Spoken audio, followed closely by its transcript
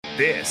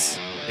This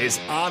is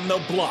On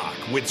the Block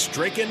with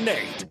Strick and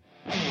Nate.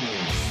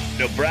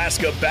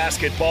 Nebraska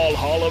Basketball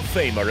Hall of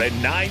Famer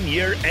and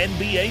 9-year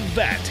NBA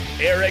vet,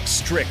 Eric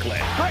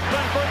Strickland.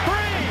 Strickland for three!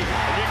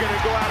 And you're going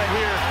to go out of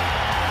here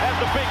as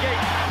the Big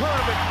 8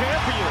 tournament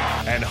champion.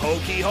 And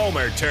Hokie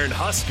Homer turned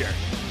Husker,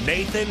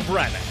 Nathan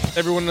Brennan.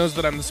 Everyone knows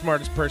that I'm the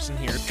smartest person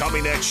here.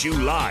 Coming at you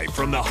live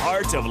from the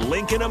heart of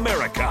Lincoln,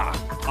 America.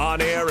 On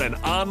air and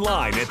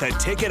online at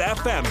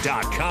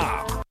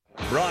theticketfm.com.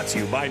 Brought to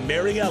you by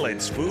Mary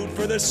Ellen's Food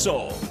for the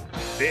Soul.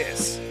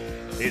 This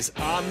is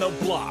On the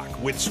Block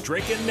with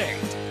Strick and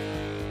Nate.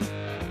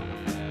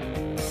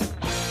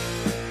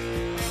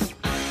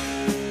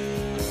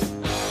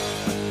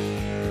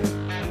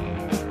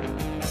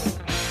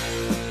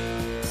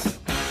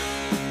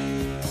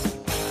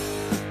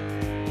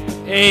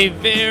 A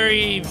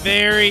very,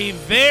 very,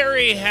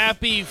 very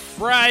happy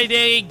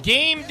Friday,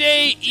 game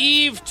day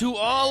eve to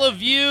all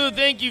of you.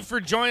 Thank you for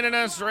joining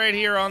us right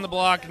here on the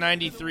block,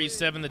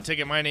 93.7 The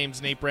Ticket. My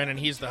name's Nate Brennan.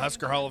 He's the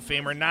Husker Hall of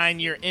Famer,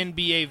 9-year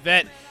NBA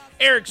vet,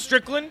 Eric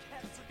Strickland.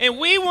 And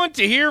we want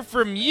to hear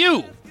from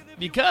you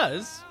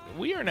because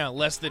we are now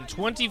less than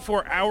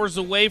 24 hours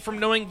away from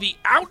knowing the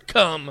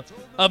outcome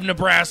of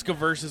Nebraska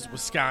versus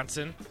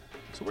Wisconsin.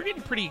 So we're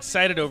getting pretty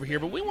excited over here,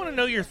 but we want to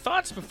know your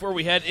thoughts before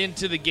we head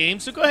into the game.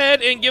 So go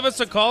ahead and give us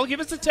a call. Give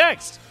us a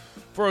text.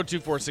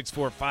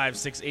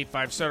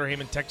 402-464-5685. Starter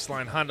Heyman text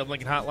line, Honda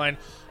Lincoln hotline.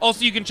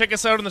 Also, you can check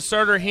us out on the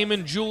Starter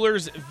Heyman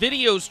Jewelers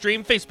video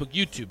stream, Facebook,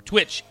 YouTube,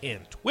 Twitch,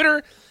 and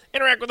Twitter.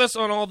 Interact with us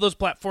on all of those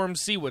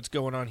platforms. See what's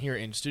going on here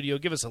in studio.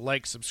 Give us a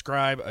like,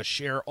 subscribe, a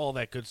share, all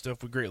that good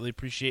stuff. We greatly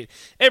appreciate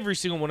every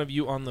single one of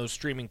you on those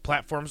streaming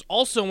platforms.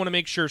 Also want to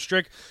make sure,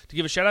 Strick, to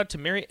give a shout-out to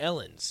Mary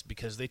Ellen's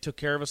because they took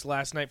care of us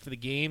last night for the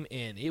game,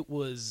 and it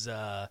was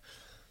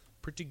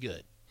pretty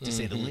good, to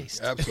say the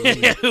least.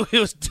 Absolutely. It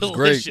was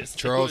delicious. Great.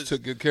 Charles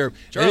took good care of it.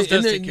 Charles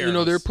does and take care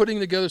of they're us. putting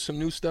together some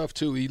new stuff,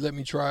 too. He let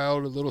me try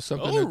out a little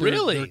something Oh, that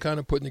really? they're kind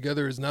of putting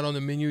together. It's not on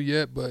the menu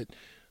yet, but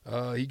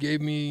he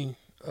gave me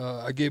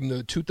I gave him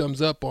the 2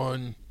 thumbs up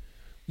on,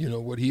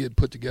 what he had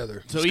put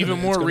together. So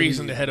even more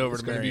reason to head over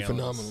to Mary Mary Ellen's.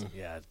 Ellen's. It's going to be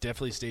phenomenal. Yeah,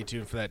 definitely stay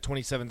tuned for that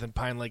 27th and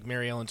Pine Lake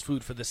Mary Ellen's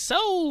Food for the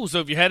Soul.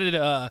 So if you headed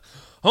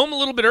home a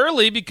little bit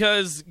early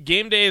because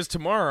game day is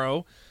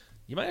tomorrow,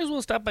 you might as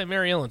well stop by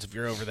Mary Ellen's if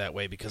you're over that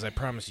way because I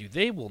promise you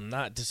they will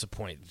not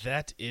disappoint.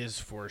 That is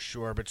for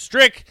sure. But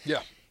Strick,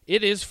 Yeah.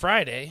 it is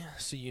Friday,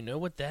 so you know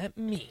what that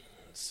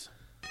means.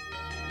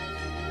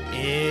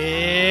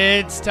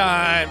 It's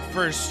time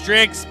for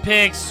Strick's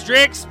Picks.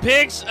 Strick's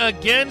Picks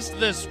against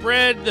the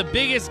spread, the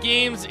biggest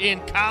games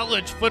in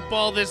college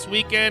football this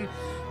weekend.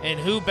 And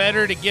who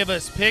better to give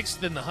us picks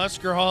than the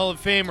Husker Hall of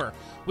Famer?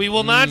 We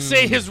will not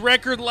say his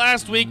record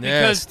last week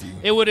Nasty.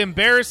 because it would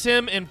embarrass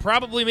him and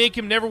probably make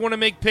him never want to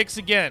make picks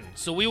again.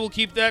 So we will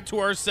keep that to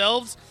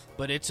ourselves,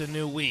 but it's a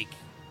new week.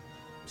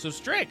 So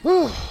Strick,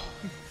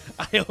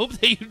 I hope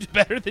that you do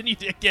better than you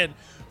did again.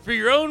 For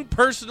your own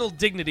personal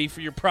dignity, for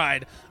your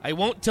pride, I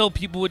won't tell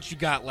people what you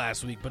got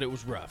last week, but it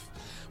was rough.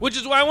 Which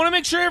is why I want to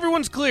make sure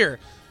everyone's clear.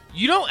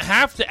 You don't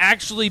have to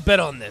actually bet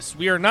on this.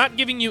 We are not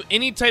giving you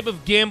any type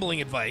of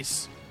gambling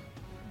advice.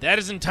 That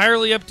is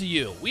entirely up to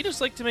you. We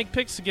just like to make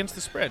picks against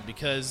the spread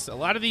because a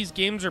lot of these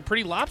games are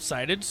pretty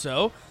lopsided,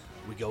 so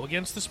we go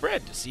against the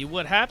spread to see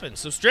what happens.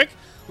 So, Strick,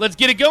 let's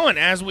get it going.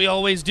 As we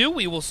always do,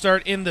 we will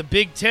start in the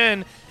Big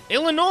Ten.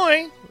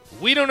 Illinois,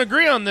 we don't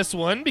agree on this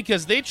one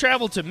because they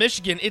travel to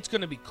Michigan. It's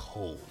going to be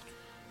cold.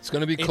 It's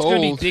going to be It's cold.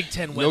 going to be Big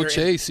Ten weather. No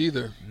chase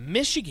either.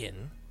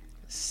 Michigan,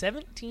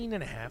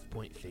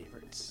 17.5-point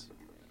favorites.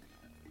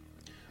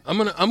 I'm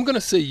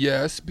gonna say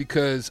yes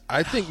because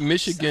I think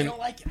Michigan I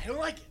don't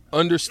like it.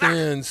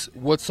 understands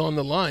what's on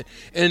the line,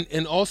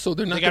 and also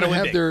they're not They gotta going to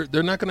win have big.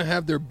 they're not going to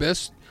have their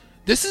best.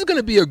 This is going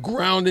to be a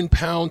ground and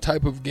pound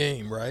type of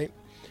game, right?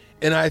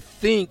 And I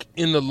think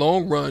in the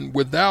long run,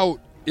 without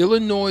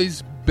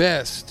Illinois'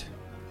 best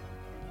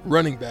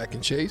running back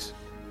in Chase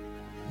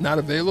not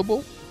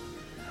available,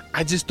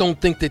 I just don't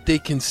think that they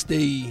can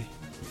stay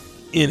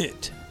in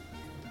it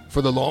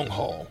for the long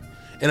haul.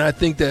 And I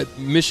think that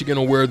Michigan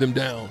will wear them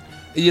down.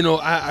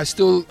 I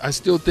still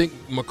think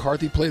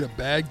McCarthy played a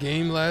bad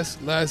game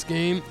last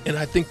game, and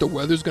I think the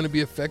weather's going to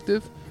be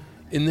effective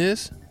in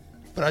this.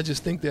 But I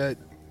just think that,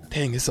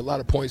 dang, it's a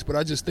lot of points. But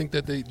I just think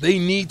that they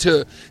need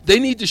to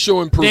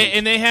show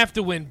improvement. They have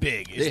to win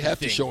big. They have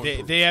to show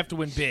improvement. They have to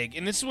win big.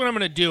 And this is what I'm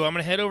going to do. I'm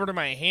going to head over to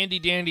my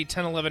handy-dandy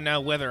 1011 Now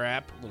weather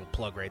app. Little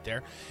plug right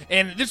there.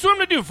 And this is what I'm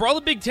going to do for all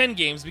the Big Ten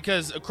games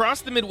because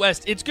across the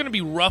Midwest, it's going to be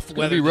rough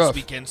weather this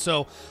weekend.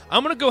 So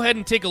I'm going to go ahead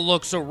and take a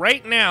look. So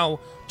right now,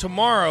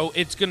 tomorrow,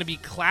 it's going to be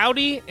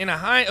cloudy and a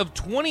high of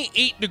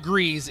 28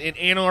 degrees in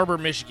Ann Arbor,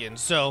 Michigan.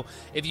 So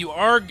if you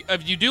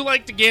do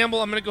like to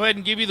gamble, I'm going to go ahead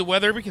and give you the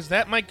weather because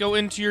that might go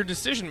into your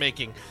decision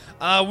making.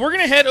 We're going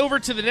to head over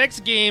to the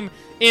next game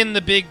in the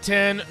Big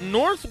Ten,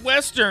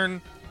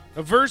 Northwestern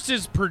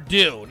versus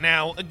Purdue.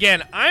 Now,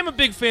 again, I'm a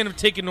big fan of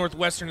taking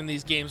Northwestern in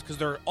these games because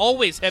they're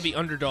always heavy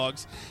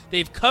underdogs.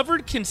 They've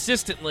covered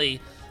consistently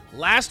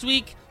last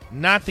week,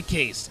 Not the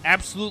case.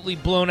 Absolutely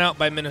blown out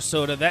by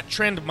Minnesota. That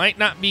trend might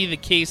not be the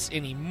case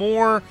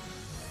anymore.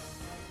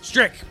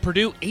 Strick,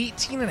 Purdue,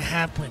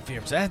 18.5-point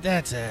favorites.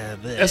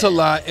 That's a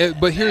lot.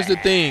 But here's the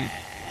thing.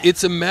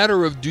 It's a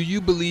matter of, do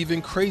you believe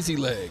in Crazy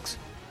Legs?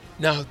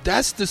 Now,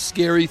 that's the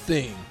scary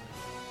thing.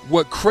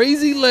 What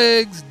Crazy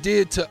Legs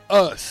did to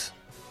us,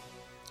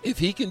 if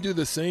he can do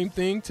the same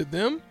thing to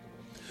them,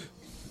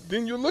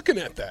 then you're looking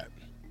at that.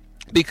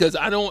 Because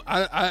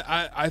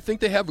I think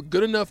they have a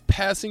good enough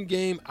passing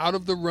game out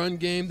of the run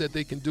game that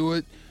they can do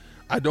it.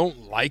 I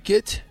don't like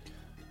it.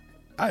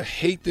 I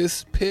hate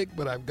this pick,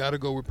 but I've got to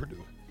go with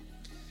Purdue.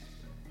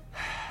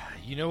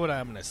 You know what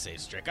I'm going to say,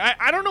 Strick.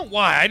 I don't know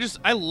why.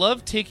 I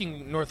love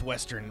taking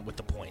Northwestern with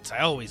the points. I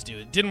always do.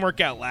 It didn't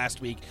work out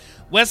last week.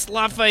 West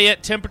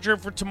Lafayette temperature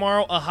for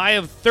tomorrow, a high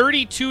of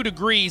 32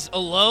 degrees, a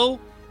low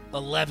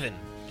 11.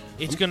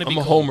 It's going to be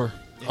cold. Homer.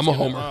 I'm a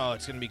homer. Oh,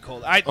 it's going to be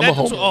cold. I'm a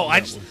homer.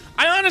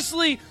 I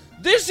honestly,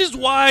 this is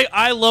why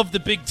I love the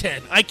Big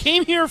Ten. I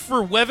came here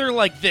for weather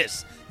like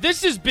this.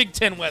 This is Big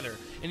Ten weather.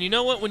 And you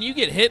know what? When you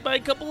get hit by a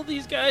couple of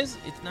these guys,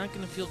 it's not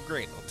going to feel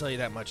great. I'll tell you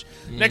that much.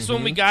 Next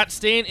one we got,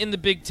 staying in the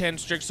Big Ten,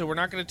 Strict. So we're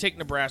not going to take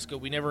Nebraska.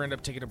 We never end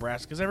up taking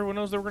Nebraska because everyone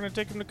knows that we're going to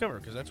take them to cover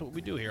because that's what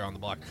we do here on the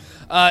block.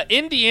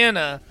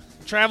 Indiana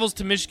travels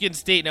to Michigan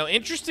State. Now,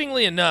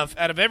 interestingly enough,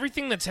 out of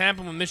everything that's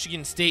happened with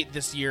Michigan State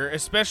this year,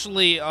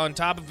 especially on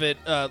top of it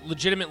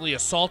legitimately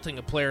assaulting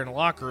a player in a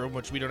locker room,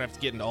 which we don't have to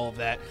get into all of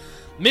that,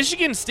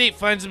 Michigan State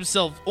finds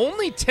themselves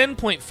only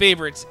 10-point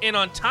favorites, and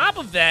on top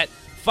of that,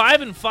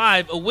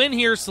 5-5, a win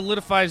here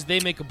solidifies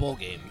they make a bowl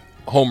game.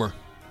 Homer.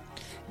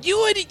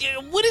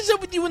 What is up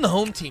with you and the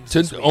home teams?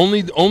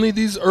 Only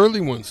these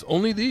early ones.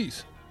 Only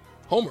these.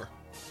 Homer.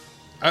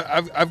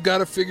 I've got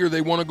to figure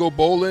they want to go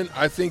bowling.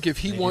 I think if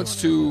he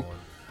wants to,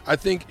 I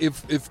think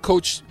if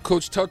Coach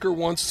Tucker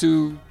wants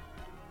to,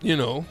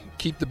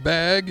 keep the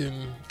bag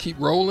and keep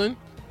rolling,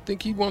 I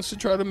think he wants to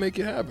try to make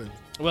it happen.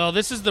 Well,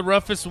 this is the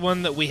roughest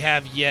one that we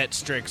have yet,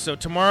 Strick. So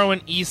tomorrow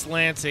in East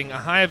Lansing, a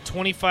high of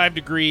 25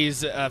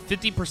 degrees,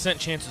 50%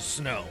 chance of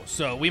snow.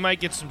 So we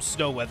might get some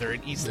snow weather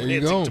in East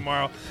Lansing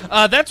tomorrow.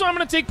 That's why I'm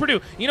going to take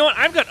Purdue. You know what?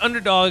 I've got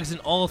underdogs in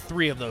all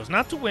three of those.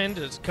 Not to win,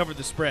 to cover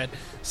the spread.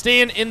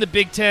 Staying in the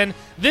Big Ten.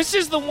 This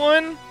is the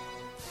one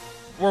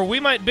where we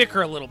might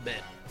bicker a little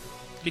bit.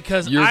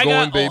 Because I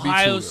got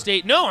Ohio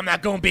State. No, I'm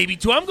not going Baby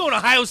Tua. I'm going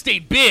Ohio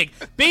State big.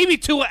 Baby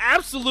Tua,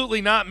 absolutely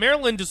not.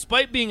 Maryland,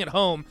 despite being at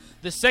home,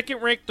 the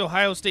second-ranked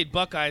Ohio State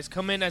Buckeyes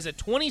come in as a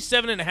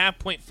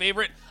 27.5-point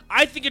favorite.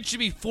 I think it should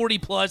be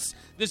 40+.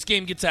 This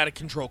game gets out of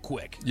control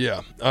quick.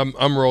 Yeah,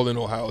 I'm rolling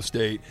Ohio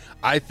State.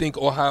 I think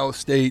Ohio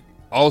State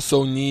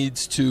also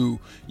needs to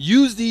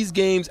use these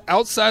games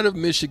outside of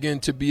Michigan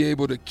to be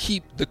able to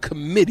keep the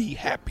committee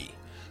happy.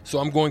 So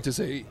I'm going to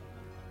say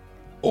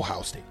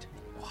Ohio State.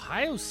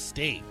 Ohio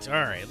State.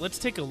 All right, let's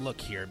take a look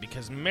here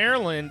because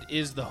Maryland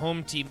is the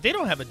home team. They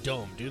don't have a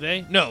dome, do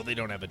they? No, they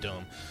don't have a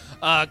dome.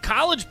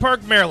 College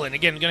Park, Maryland.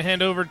 Again, going to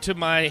hand over to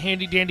my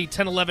handy-dandy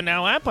 1011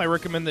 Now app. I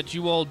recommend that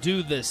you all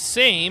do the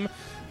same.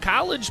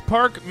 College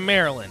Park,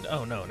 Maryland.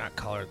 Oh, no, not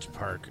College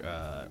Park,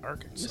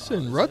 Arkansas. It's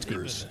in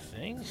Rutgers.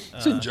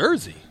 It's in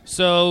Jersey.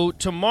 So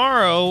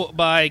tomorrow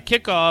by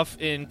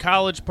kickoff in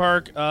College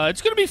Park,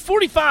 it's going to be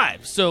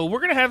 45. So we're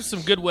going to have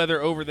some good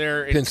weather over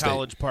there in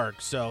College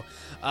Park. So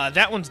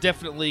that one's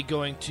definitely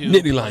going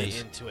to play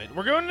into it.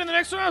 We're going to the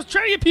next one. I was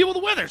trying to get people the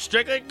weather.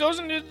 Strictly goes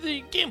into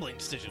the gambling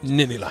decisions.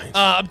 Nitty lines.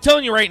 I'm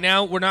telling you right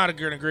now, we're not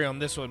going to agree on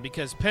this one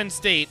because Penn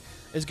State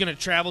is going to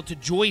travel to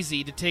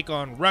Boise to take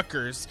on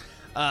Rutgers.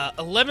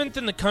 11th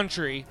in the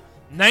country,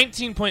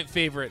 19-point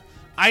favorite.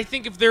 I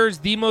think if there is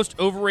the most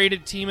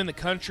overrated team in the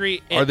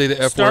country, are they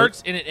the F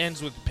starts word? And it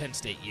ends with Penn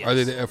State. Yes. Are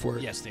they the F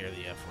word? Yes, they are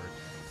the F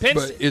word.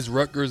 But is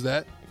Rutgers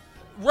that?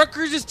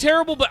 Rutgers is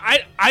terrible, but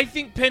I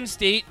think Penn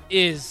State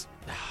is.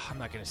 I'm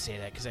not going to say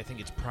that because I think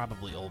it's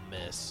probably Ole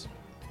Miss.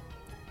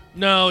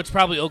 No, it's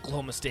probably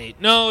Oklahoma State.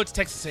 No, it's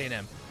Texas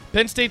A&M.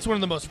 Penn State's one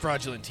of the most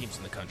fraudulent teams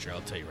in the country. I'll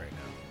tell you right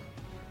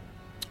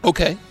now.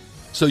 Okay,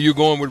 so you're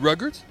going with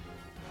Rutgers?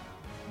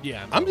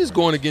 Yeah, I'm just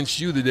going against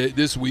you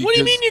this week. What do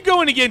you mean you're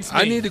going against me?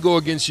 I need to go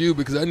against you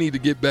because I need to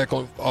get back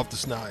off the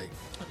schneid.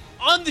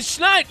 On the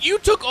schneid, you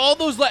took all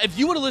those. If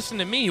you would have listened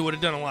to me, you would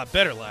have done a lot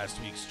better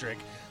last week, Strick.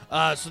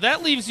 So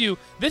that leaves you.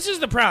 This is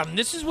the problem.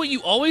 This is what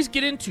you always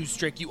get into,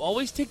 Strick. You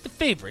always take the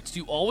favorites.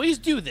 You always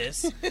do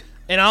this.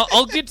 And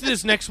I'll get to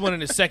this next one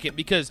in a second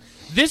because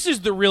this is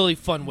the really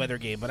fun weather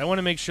game. But I want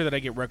to make sure that I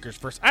get Rutgers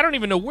first. I don't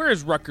even know where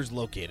is Rutgers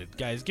located,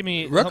 guys.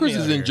 Rutgers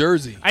is in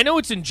Jersey. I know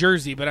it's in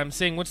Jersey, but I'm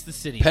saying what's the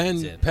city?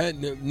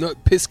 Piscataway.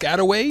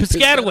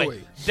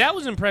 Piscataway. That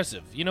was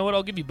impressive. You know what?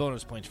 I'll give you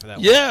bonus points for that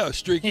one. Yeah,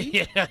 Streaky.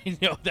 Yeah, I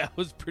know. That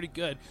was pretty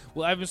good.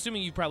 Well, I'm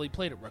assuming you probably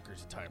played at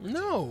Rutgers a time.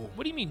 No.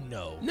 What do you mean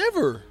no?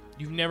 Never.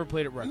 You've never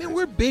played at Rutgers. Man,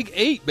 we're Big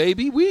 8,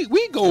 baby.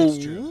 We go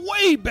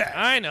way back.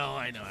 I know.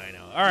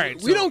 All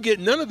right. We don't get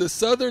none of the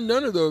Southern,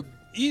 none of the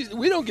East.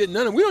 We don't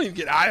even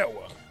get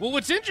Iowa. Well,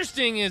 what's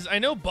interesting is I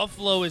know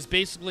Buffalo is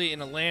basically in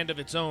a land of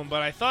its own,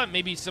 but I thought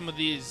maybe some of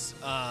these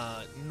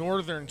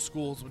northern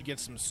schools would get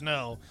some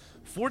snow.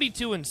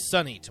 42 and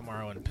sunny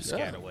tomorrow in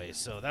Piscataway,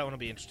 so that one will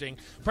be interesting.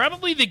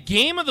 Probably the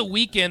game of the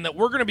weekend that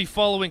we're going to be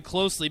following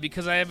closely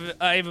because I have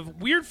a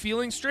weird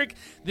feeling, Strick,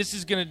 this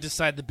is going to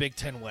decide the Big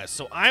Ten West.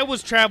 So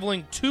Iowa's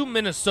traveling to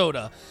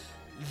Minnesota.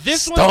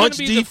 This one's going to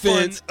be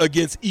defense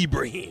against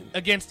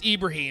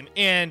Ibrahim.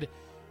 And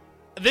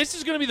this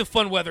is going to be the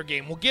fun weather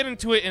game. We'll get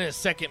into it in a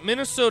second.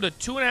 Minnesota,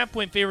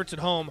 2.5-point favorites at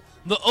home.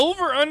 The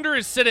over-under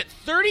is set at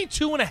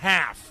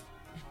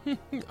 32.5.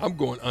 I'm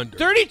going under.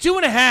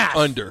 32.5.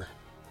 Under.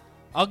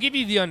 I'll give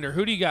you the under.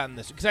 Who do you got in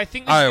this? Because I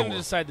think this is going to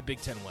decide the Big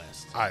Ten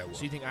West. Iowa.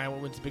 So you think Iowa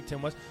wins the Big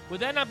Ten West?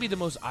 Would that not be the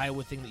most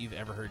Iowa thing that you've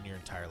ever heard in your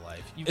entire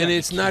life? And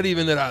it's not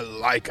even that I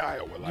like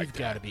Iowa like that. You've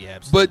got to be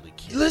absolutely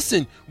kidding.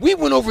 Listen, we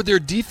went over their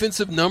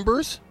defensive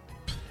numbers,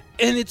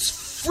 and it's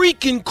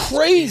freaking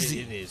crazy.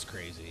 It is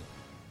crazy.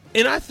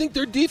 And I think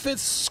their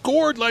defense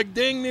scored like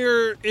dang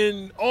near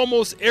in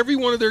almost every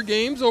one of their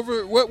games.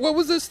 Over what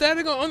was the stat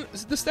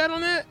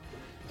on that?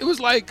 It was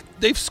like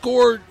they've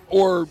scored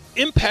or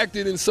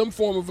impacted in some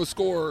form of a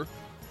score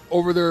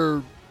over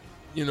their,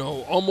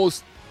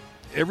 almost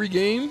every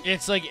game.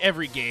 It's like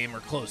every game or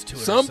close to it.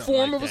 Some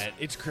form like of that.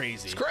 It's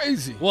crazy. It's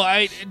crazy.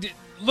 Well,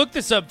 look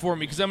this up for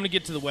me because I'm going to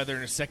get to the weather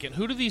in a second.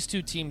 Who do these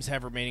two teams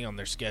have remaining on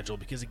their schedule?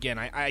 Because again,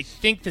 I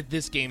think that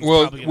this game is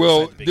probably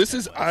going to decide the Big Ten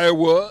West.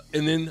 Iowa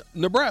and then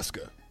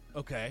Nebraska.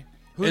 Okay.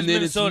 And then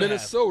Minnesota it's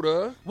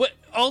Minnesota. What?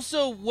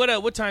 Also,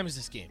 what time is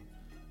this game?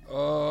 Let's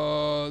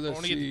I want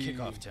to see. get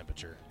the kickoff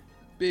temperature.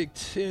 Big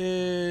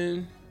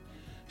Ten.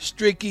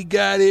 Stricky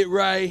got it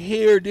right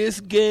here.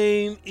 This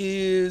game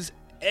is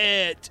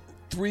at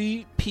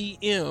 3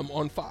 p.m.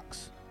 on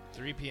Fox.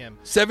 3 p.m.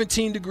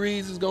 17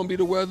 degrees is going to be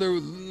the weather,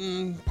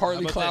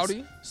 partly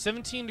cloudy. This?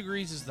 17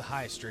 degrees is the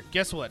high, Strick.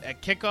 Guess what?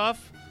 At kickoff,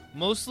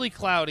 mostly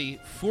cloudy,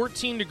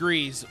 14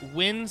 degrees,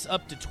 winds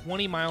up to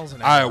 20 miles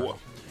an hour. Iowa.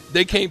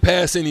 They can't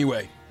pass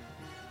anyway.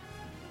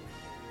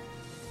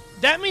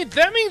 That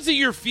means that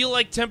your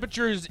feel-like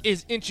temperature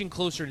is inching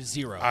closer to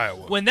zero.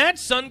 Iowa. When that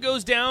sun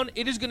goes down,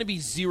 it is going to be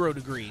 0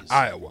 degrees.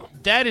 Iowa.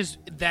 That is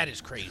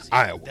crazy.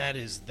 Iowa. That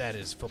is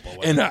football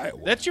weather. And Iowa.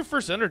 That's your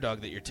first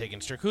underdog that you're taking,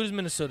 Strick. Who does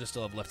Minnesota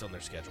still have left on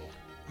their schedule?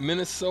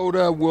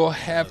 Minnesota will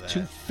have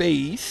to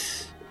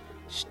face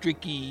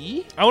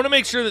Stricky. I want to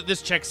make sure that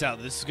this checks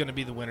out. This is going to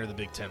be the winner of the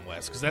Big Ten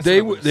West because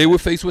they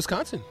would face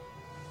Wisconsin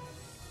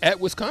at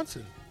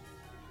Wisconsin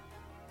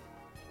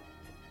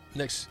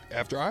next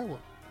after Iowa.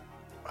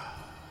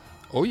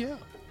 Oh, yeah.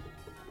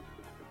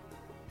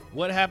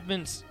 What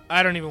happens?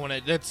 I don't even want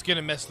to. That's going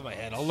to mess with my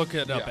head. I'll look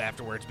it up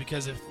afterwards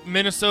because if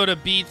Minnesota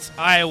beats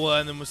Iowa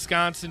and then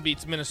Wisconsin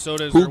beats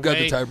Minnesota, who got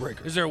the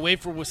tiebreaker? Is there a way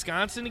for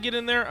Wisconsin to get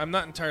in there? I'm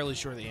not entirely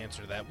sure the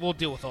answer to that. We'll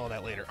deal with all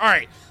that later. All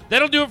right.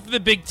 That'll do it for the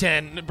Big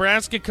Ten.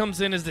 Nebraska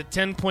comes in as the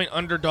 10-point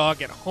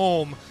underdog at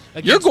home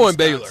against You're going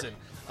Wisconsin.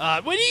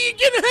 Baylor. When are you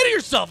getting ahead of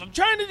yourself? I'm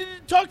trying to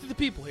talk to the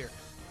people here.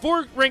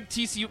 4-ranked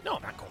TCU. No,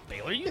 I'm not going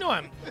Baylor. You know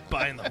I'm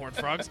buying the Horned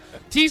Frogs.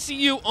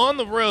 TCU on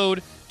the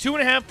road,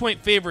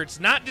 2.5-point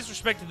favorites. Not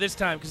disrespected this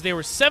time because they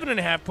were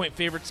 7.5-point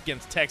favorites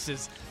against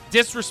Texas.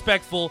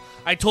 Disrespectful.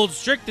 I told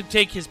Strick to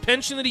take his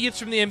pension that he gets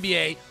from the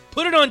NBA,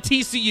 put it on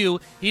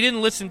TCU. He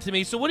didn't listen to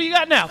me. So what do you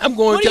got now?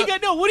 What do you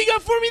got? No, what do you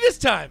got for me this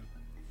time?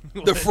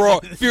 The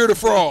frog. Fear the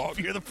frog.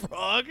 Fear the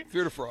frog?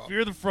 Fear the frog.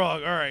 Fear the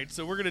frog. All right,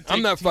 so we're going to take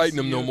I'm not TCU. fighting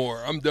him no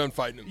more. I'm done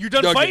fighting him. You're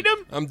done fighting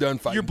him? I'm done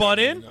fighting You're bought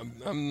in?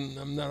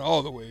 I'm not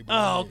all the way. But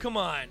Oh, come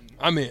on.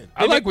 I'm in.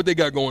 I like what they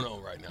got going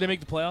on right now. They make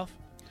the playoff?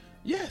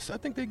 Yes, I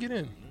think they get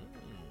in.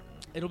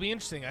 It'll be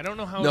interesting. I don't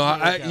know how.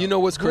 No, you know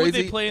what's crazy? Who would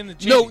they play in the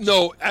championship?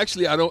 No.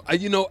 Actually, I don't.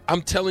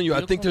 I'm telling you,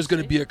 I think there's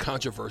going to be a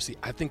controversy.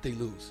 I think they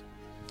lose.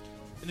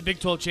 In the Big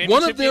 12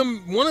 championship.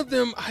 One of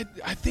them. I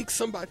think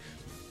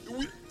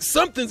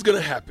something's going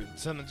to happen.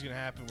 Something's going to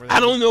happen. I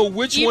don't know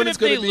which one it's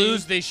going to be. Even if they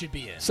lose, they should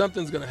be in.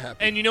 Something's going to happen.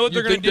 And you know what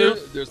they're going to do?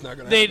 There's not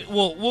going to happen.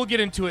 Well, we'll get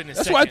into it in a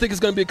second. That's why I think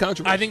it's going to be a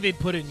controversy. I think they'd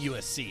put in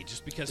USC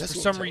just because for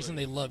some reason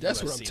they love USC.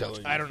 That's what I'm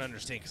telling you. I don't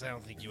understand because I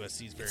don't think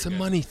USC is very good. It's a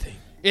money thing.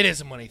 It is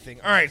a money thing.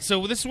 All right,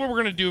 so this is what we're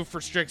going to do for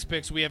Strick's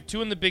picks. We have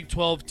 2 in the Big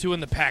 12, 2 in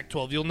the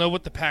Pac-12. You'll know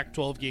what the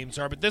Pac-12 games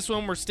are, but this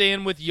one we're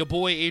staying with your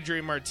boy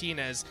Adrian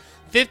Martinez.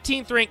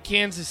 15th-ranked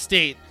Kansas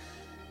State.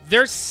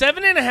 They're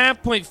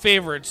 7.5-point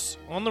favorites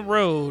on the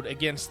road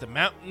against the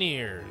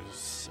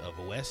Mountaineers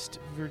of West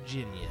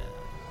Virginia.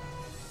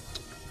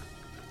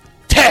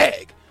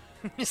 Tag!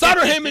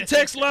 Sutter Hammond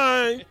text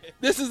line.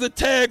 This is the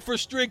tag for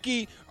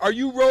Stricky. Are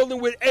you rolling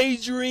with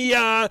Adrian?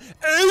 Adrian!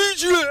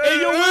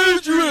 Hey, yo,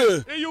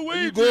 Adrian! Hey, yo, Adrian! Are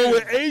you going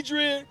with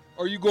Adrian?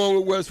 Or are you going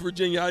with West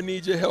Virginia? I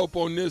need your help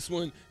on this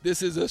one.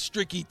 This is a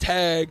Stricky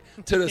tag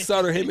to the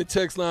Sutter Hammond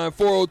text line,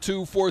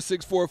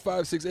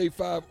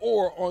 402-464-5685,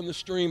 or on the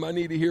stream. I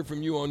need to hear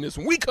from you on this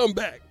one. We come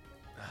back.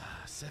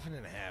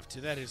 7.5,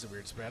 too. That is a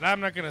weird spread. I'm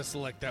not going to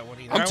select that one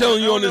either. I'm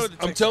telling you on this.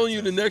 I'm telling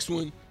you the next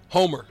one.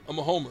 Homer. I'm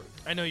a homer.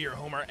 I know you're a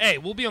homer. Hey,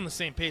 we'll be on the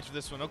same page for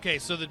this one. Okay,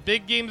 so the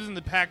big games in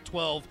the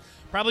Pac-12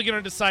 probably going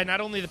to decide not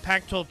only the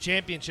Pac-12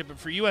 championship, but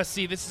for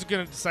USC, this is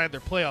going to decide their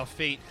playoff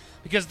fate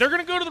because they're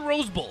going to go to the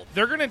Rose Bowl.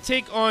 They're going to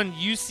take on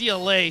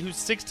UCLA, who's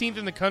 16th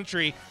in the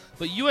country,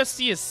 but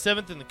USC is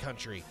 7th in the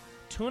country.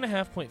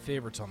 2.5-point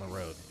favorites on the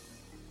road.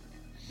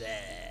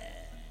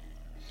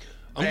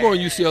 I'm going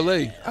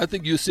UCLA. I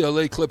think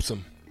UCLA clips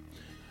them.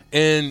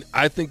 And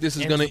I think this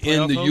is going to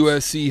end the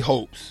USC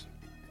hopes.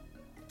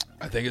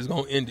 I think it's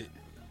going to end it.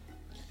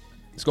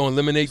 It's going to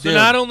eliminate them. So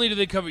not only do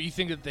they cover, you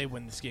think that they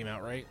win this game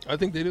outright? I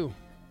think they do.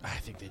 I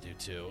think they do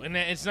too. And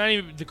it's not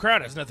even, the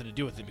crowd has nothing to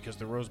do with it because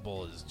the Rose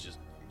Bowl is just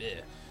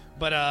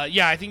But,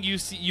 yeah, I think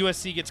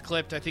USC gets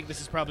clipped. I think this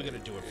is probably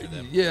going to do it for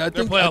them. Yeah, I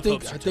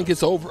think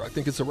it's over. I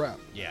think it's a wrap.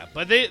 Yeah,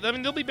 but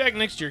they'll be back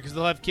next year because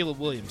they'll have Caleb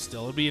Williams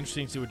still. It'll be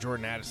interesting to see what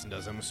Jordan Addison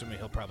does. I'm assuming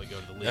he'll probably go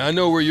to the league. I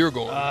know where you're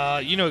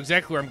going. You know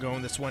exactly where I'm going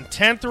with this one.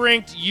 10th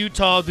ranked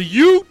Utah, the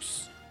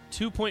Utes,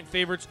 2-point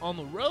favorites on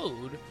the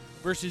road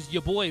versus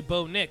your boy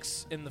Bo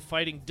Nix in the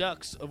Fighting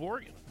Ducks of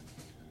Oregon.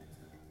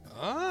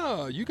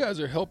 You guys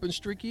are helping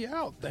Stricky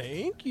out.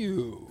 Thank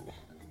you.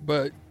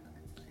 But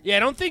yeah, I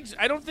don't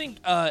think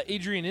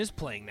Adrian is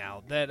playing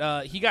now.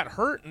 That he got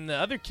hurt and the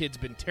other kid's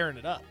been tearing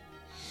it up.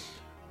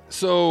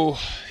 So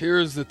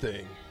here's the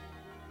thing.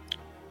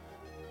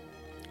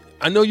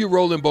 I know you're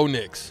rolling Bo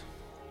Nix.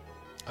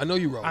 I know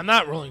you're rolling. I'm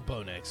not rolling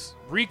Bo Nix.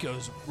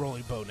 Rico's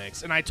rolling Bo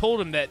Nix, and I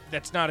told him that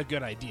that's not a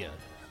good idea.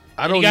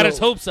 He got his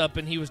hopes up,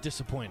 and he was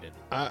disappointed.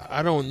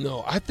 I don't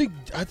know. I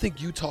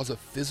think Utah's a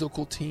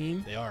physical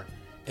team. They are.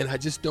 And I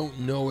just don't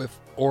know if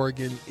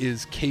Oregon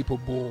is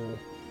capable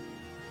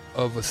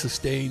of a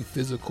sustained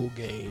physical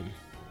game.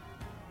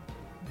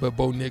 But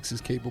Bo Nix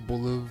is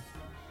capable of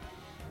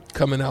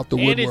coming out the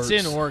woodworks. And it's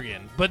in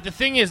Oregon. But the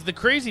thing is, the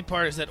crazy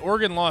part is that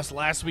Oregon lost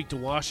last week to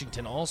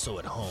Washington also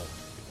at home.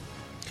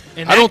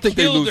 And I don't think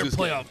they killed lose their this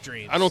playoff game.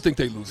 dreams. I don't think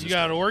they lose. You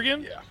got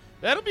Oregon? Yeah.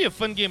 That'll be a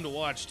fun game to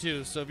watch,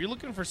 too. So if you're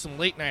looking for some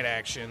late-night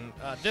action,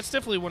 that's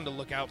definitely one to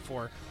look out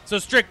for. So,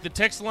 Strick, the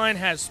text line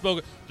has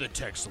spoken. The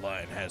text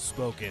line has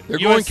spoken. They're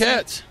going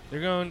Cats.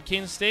 They're going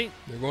Kansas State?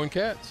 They're going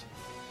Cats.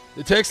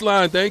 The text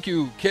line, thank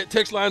you.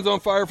 Text line's on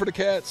fire for the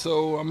Cats,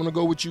 so I'm going to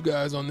go with you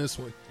guys on this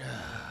one.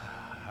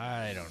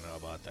 I don't know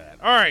about that.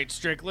 All right,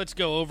 Strick, let's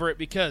go over it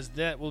because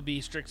that will be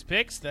Strick's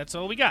picks. That's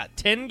all we got.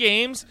 10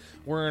 games.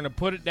 We're going to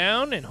put it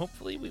down, and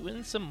hopefully we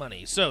win some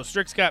money. So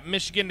Strick's got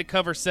Michigan to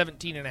cover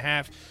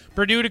 17.5,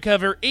 Purdue to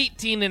cover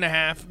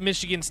 18.5,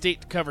 Michigan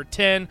State to cover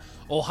 10,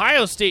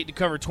 Ohio State to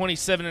cover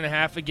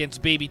 27.5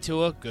 against Baby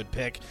Tua. Good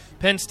pick.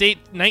 Penn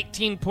State,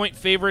 19-point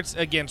favorites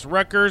against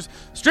Rutgers.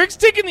 Strick's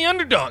taking the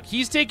underdog.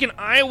 He's taking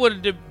Iowa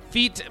to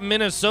defeat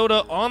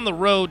Minnesota on the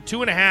road,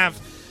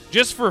 2.5.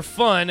 Just for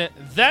fun,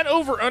 that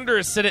over-under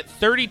is set at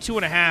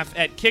 32.5.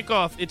 At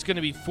kickoff, it's going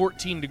to be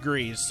 14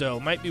 degrees, so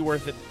might be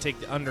worth it to take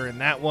the under in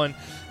that one.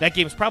 That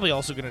game's probably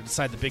also going to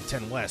decide the Big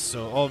Ten West,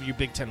 so all of you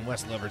Big Ten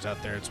West lovers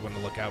out there, it's one to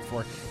look out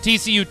for.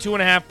 TCU,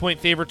 2.5-point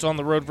favorites on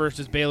the road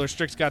versus Baylor.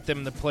 Strick's got them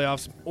in the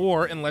playoffs,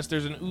 or unless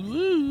there's an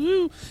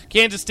ooh.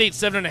 Kansas State,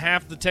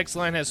 7.5. The text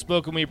line has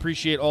spoken. We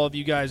appreciate all of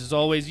you guys, as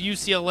always.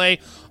 UCLA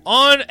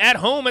at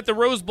home at the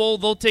Rose Bowl.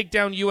 They'll take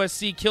down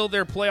USC, kill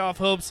their playoff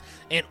hopes,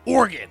 and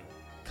Oregon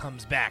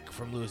comes back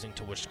from losing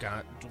to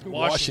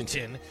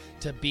Washington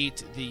to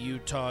beat the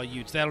Utah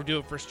Utes. That'll do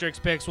it for Strick's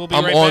picks. We'll be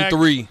right back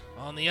 3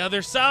 on the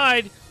other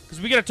side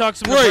because we got to talk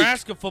some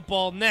Nebraska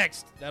football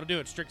next. That'll do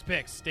it. Strick's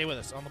picks. Stay with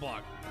us on the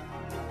block.